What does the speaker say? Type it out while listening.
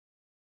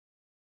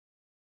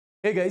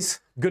Hey guys,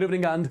 good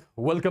evening and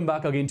welcome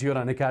back again to your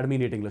Unacademy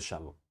Neet English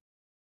channel.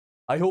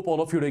 I hope all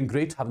of you are doing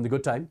great, having a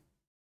good time.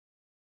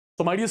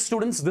 So my dear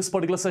students, this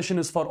particular session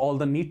is for all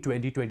the NEET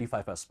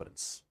 2025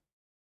 aspirants.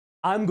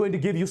 I'm going to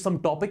give you some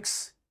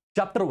topics,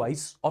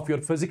 chapter-wise, of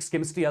your physics,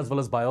 chemistry as well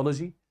as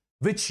biology,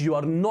 which you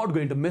are not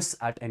going to miss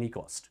at any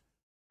cost.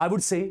 I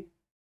would say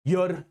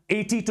your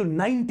 80 to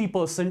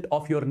 90%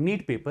 of your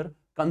NEET paper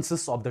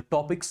consists of the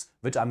topics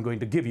which I'm going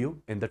to give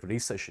you in the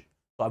today's session.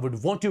 So I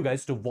would want you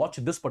guys to watch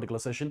this particular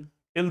session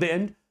till the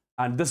end,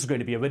 and this is going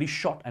to be a very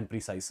short and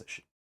precise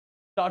session.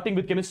 Starting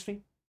with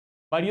chemistry,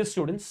 my dear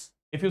students,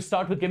 if you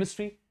start with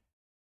chemistry,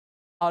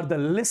 are the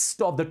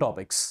list of the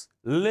topics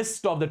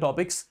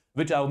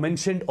which I have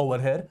mentioned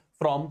over here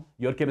from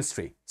your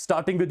chemistry,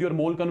 starting with your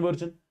mole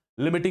conversion,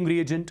 limiting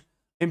reagent,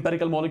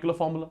 empirical molecular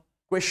formula,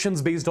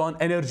 questions based on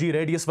energy,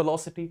 radius,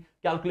 velocity,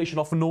 calculation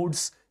of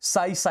nodes,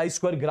 psi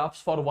square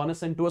graphs for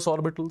 1s and 2s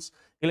orbitals,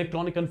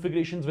 electronic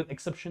configurations with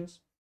exceptions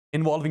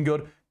involving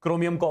your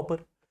chromium copper,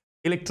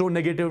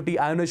 electronegativity,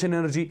 ionization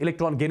energy,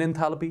 electron gain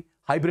enthalpy,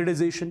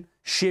 hybridization,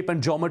 shape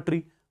and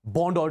geometry,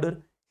 bond order,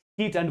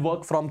 heat and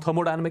work from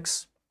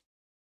thermodynamics,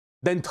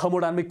 then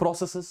thermodynamic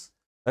processes,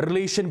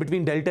 relation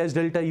between delta H,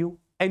 delta U,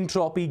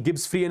 entropy,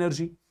 Gibbs free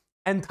energy,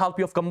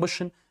 enthalpy of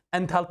combustion,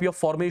 enthalpy of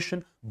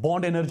formation,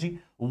 bond energy.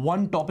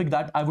 One topic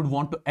that I would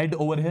want to add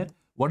over here,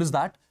 what is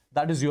that?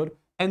 That is your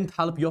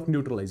enthalpy of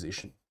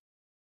neutralization.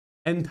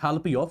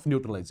 Enthalpy of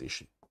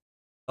neutralization.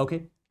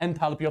 Okay,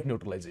 enthalpy of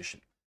neutralization.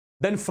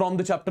 Then from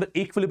the chapter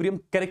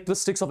equilibrium,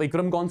 characteristics of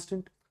equilibrium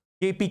constant,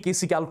 Kp,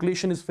 Kc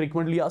calculation is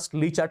frequently asked,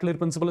 Le-Chatelier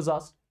principle is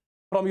asked.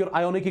 From your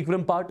ionic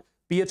equilibrium part,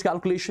 pH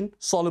calculation,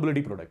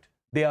 solubility product.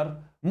 They are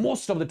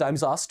most of the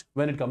times asked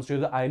when it comes to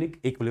the ionic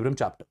equilibrium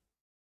chapter.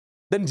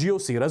 Then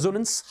GOC,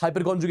 resonance,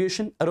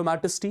 hyperconjugation,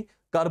 aromaticity,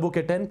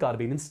 carbocation,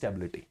 carbene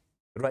instability,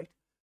 right?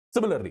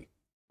 Similarly,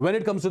 when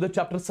it comes to the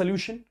chapter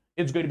solution,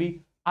 it's going to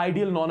be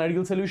ideal,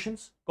 non-ideal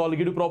solutions,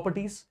 colligative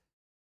properties.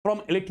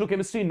 From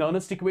electrochemistry,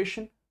 Nernst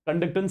equation,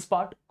 conductance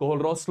part,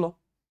 Kohl-Ross law.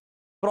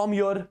 From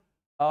your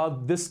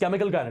this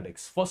chemical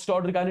kinetics, first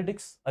order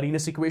kinetics,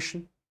 Arrhenius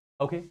equation,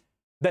 okay?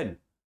 Then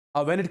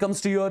when it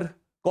comes to your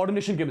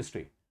coordination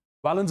chemistry,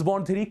 valence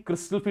bond theory,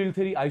 crystal field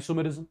theory,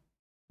 isomerism.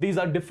 These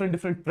are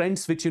different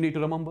trends which you need to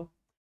remember.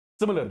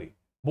 Similarly,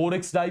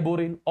 borax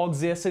diborane,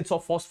 oxyacids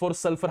of phosphorus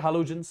sulfur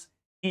halogens,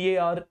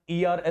 EAR,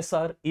 ER,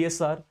 SR,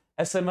 ESR,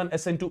 SN1,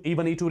 SN2,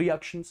 E1, E2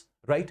 reactions,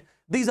 right?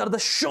 These are the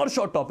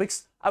short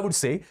topics, I would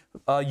say,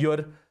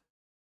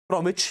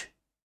 from which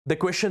the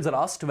questions are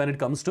asked when it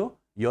comes to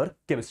your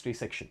chemistry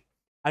section.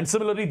 And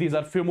similarly, these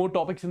are few more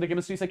topics in the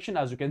chemistry section,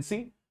 as you can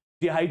see.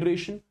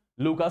 Dehydration,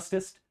 Lucas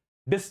test,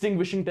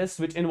 distinguishing tests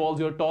which involves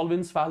your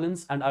toluenes,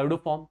 phthalate, and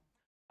iodoform,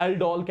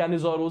 aldol,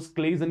 canizaros,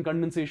 clays and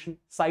condensation,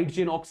 side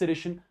chain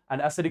oxidation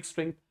and acidic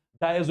strength,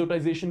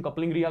 diazotization,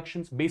 coupling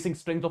reactions, basic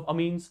strength of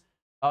amines,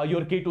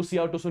 your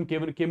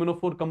K2Cr2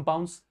 KMNO4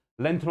 compounds,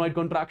 lanthanoid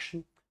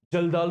contraction,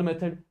 Jaldal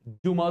method,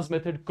 Dumas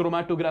method,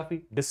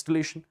 chromatography,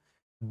 distillation.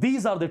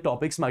 These are the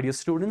topics, my dear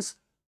students,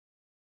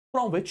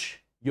 from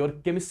which your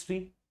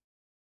chemistry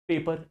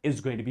paper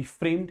is going to be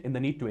framed in the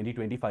NEET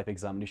 2025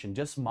 examination.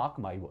 Just mark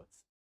my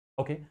words.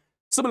 Okay.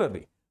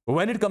 Similarly,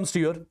 when it comes to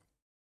your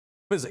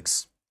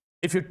physics,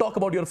 if you talk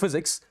about your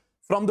physics,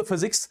 from the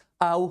physics,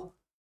 I've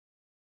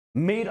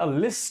made a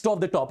list of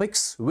the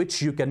topics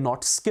which you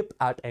cannot skip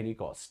at any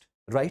cost,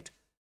 right?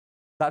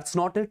 That's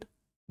not it.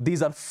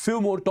 These are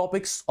few more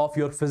topics of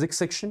your physics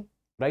section,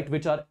 right,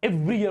 which are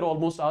every year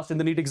almost asked in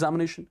the NEET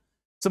examination.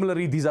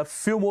 Similarly, these are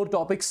few more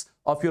topics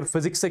of your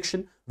physics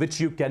section which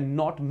you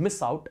cannot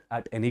miss out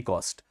at any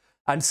cost.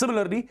 And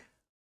similarly,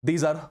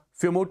 these are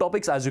few more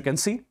topics, as you can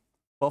see.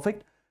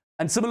 Perfect.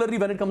 And similarly,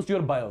 when it comes to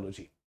your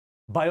biology,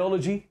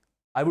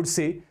 I would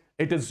say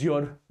it is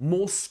your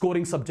most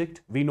scoring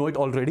subject. We know it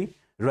already,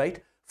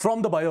 right?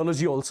 From the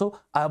biology also,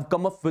 I have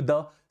come up with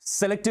the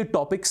selected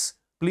topics.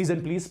 Please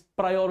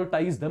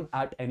prioritize them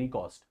at any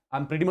cost.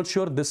 I'm pretty much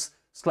sure this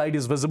slide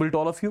is visible to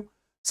all of you.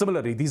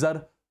 Similarly, these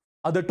are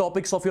other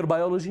topics of your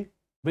biology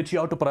which you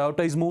have to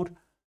prioritize more.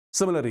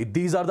 Similarly,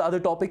 these are the other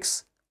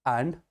topics,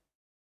 and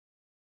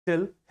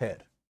till here,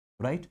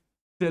 right?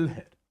 Till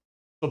here.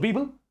 So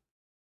people,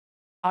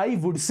 I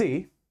would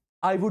say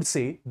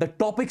the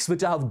topics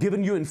which I have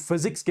given you in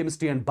physics,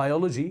 chemistry and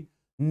biology,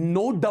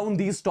 note down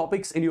these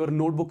topics in your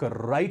notebook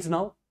right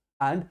now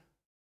and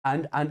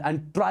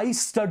try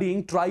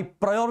studying, try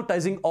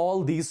prioritizing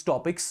all these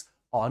topics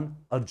on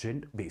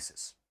urgent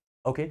basis.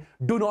 Okay,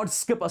 do not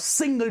skip a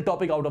single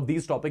topic out of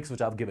these topics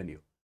which I've given you,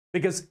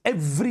 because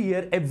every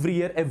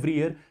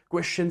year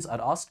questions are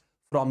asked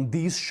from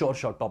these short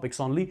topics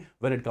only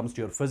when it comes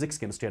to your physics,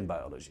 chemistry and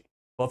biology.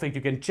 Perfect.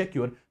 You can check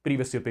your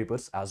previous year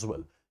papers as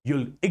well.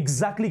 You'll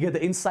exactly get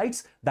the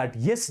insights that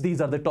yes, these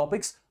are the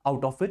topics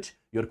out of which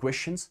your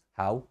questions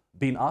have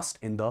been asked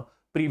in the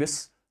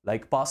previous,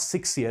 like past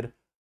 6 year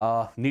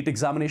NEET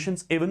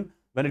examinations. Even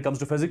when it comes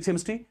to physics,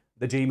 chemistry,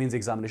 the JEE Mains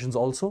examinations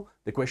also,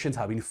 the questions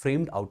have been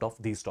framed out of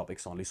these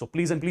topics only. So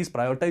please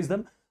prioritize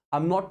them.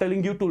 I'm not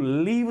telling you to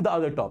leave the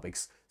other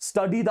topics.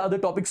 Study the other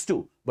topics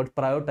too, but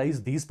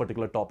prioritize these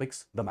particular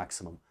topics the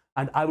maximum.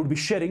 And I would be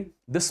sharing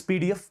this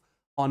PDF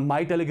on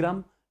my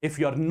Telegram. If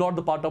you are not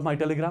the part of my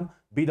Telegram,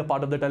 be the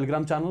part of the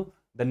Telegram channel.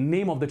 The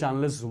name of the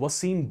channel is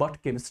Wassim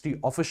Bhat Chemistry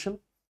Official,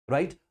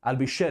 right? I'll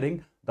be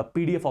sharing the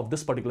PDF of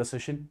this particular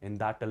session in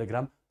that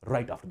Telegram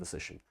right after the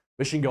session.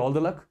 Wishing you all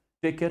the luck.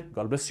 Take care.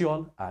 God bless you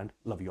all and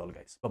love you all,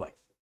 guys. Bye-bye.